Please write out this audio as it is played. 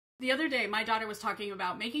The other day, my daughter was talking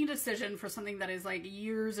about making a decision for something that is like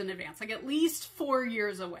years in advance, like at least 4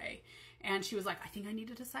 years away. And she was like, I think I need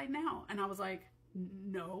to decide now. And I was like,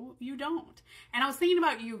 no, you don't. And I was thinking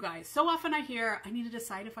about you guys. So often I hear, I need to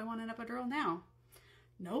decide if I want an epidural now.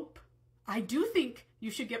 Nope. I do think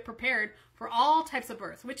you should get prepared for all types of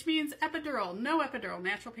birth, which means epidural, no epidural,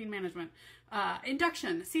 natural pain management,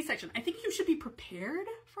 induction, C-section. I think you should be prepared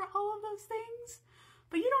for all of those things.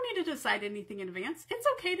 But you don't need to decide anything in advance. It's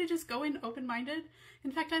okay to just go in open-minded.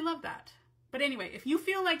 In fact, I love that. But anyway, if you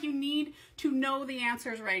feel like you need to know the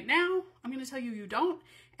answers right now, I'm going to tell you don't.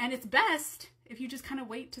 And it's best if you just kind of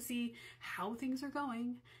wait to see how things are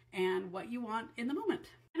going and what you want in the moment.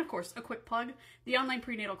 And of course, a quick plug, the online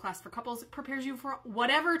prenatal class for couples prepares you for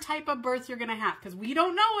whatever type of birth you're going to have, because we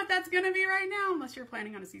don't know what that's going to be right now. Unless you're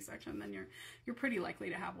planning on a C-section, then you're pretty likely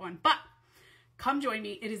to have one. But come join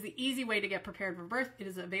me. It is the easy way to get prepared for birth. It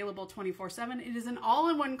is available 24/7. It is an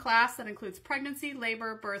all-in-one class that includes pregnancy,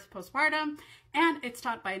 labor, birth, postpartum, and it's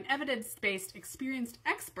taught by an evidence-based, experienced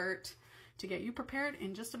expert to get you prepared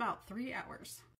in just about 3 hours.